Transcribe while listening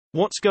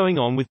What's going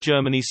on with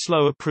Germany's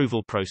slow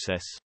approval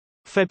process?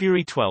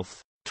 February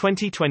 12,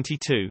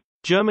 2022.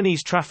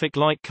 Germany's traffic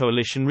light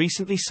coalition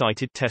recently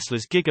cited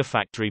Tesla's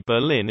Gigafactory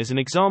Berlin as an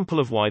example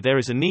of why there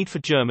is a need for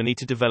Germany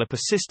to develop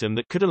a system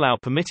that could allow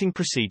permitting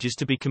procedures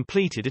to be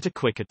completed at a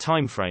quicker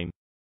timeframe.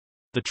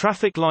 The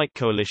traffic light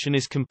coalition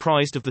is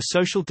comprised of the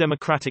Social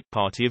Democratic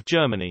Party of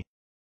Germany,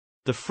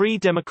 the Free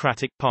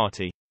Democratic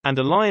Party, and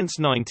Alliance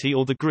 90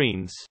 or the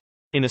Greens.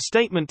 In a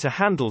statement to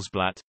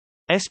Handelsblatt,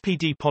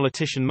 SPD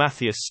politician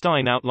Matthias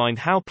Stein outlined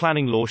how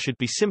planning law should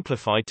be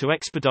simplified to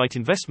expedite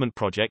investment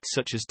projects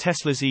such as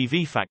Tesla's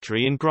EV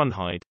factory in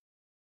Grünheide.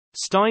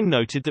 Stein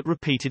noted that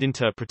repeated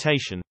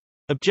interpretation,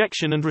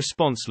 objection and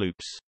response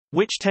loops,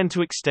 which tend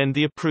to extend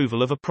the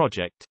approval of a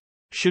project,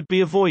 should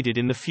be avoided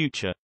in the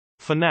future.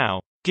 For now,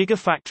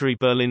 Gigafactory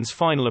Berlin's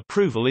final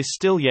approval is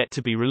still yet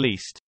to be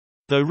released,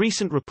 though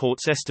recent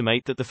reports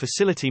estimate that the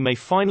facility may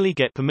finally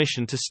get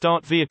permission to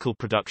start vehicle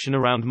production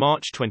around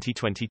March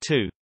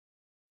 2022.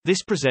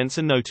 This presents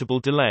a notable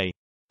delay,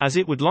 as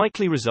it would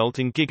likely result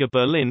in Giga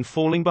Berlin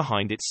falling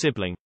behind its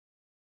sibling,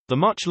 the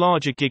much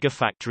larger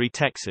Gigafactory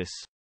Texas,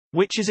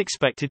 which is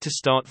expected to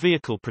start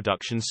vehicle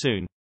production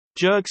soon.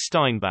 Jörg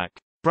Steinbach,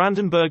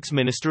 Brandenburg's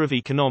Minister of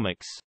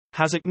Economics,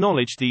 has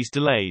acknowledged these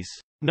delays,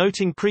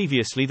 noting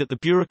previously that the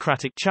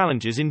bureaucratic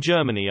challenges in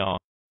Germany are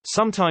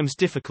sometimes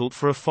difficult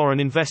for a foreign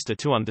investor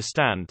to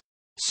understand.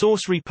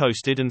 Source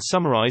reposted and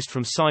summarized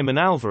from Simon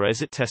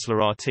Alvarez at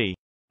teslarati.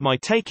 My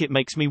take: it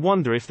makes me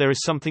wonder if there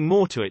is something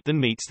more to it than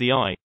meets the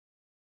eye.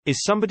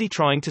 Is somebody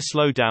trying to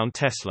slow down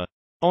Tesla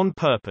on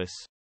purpose?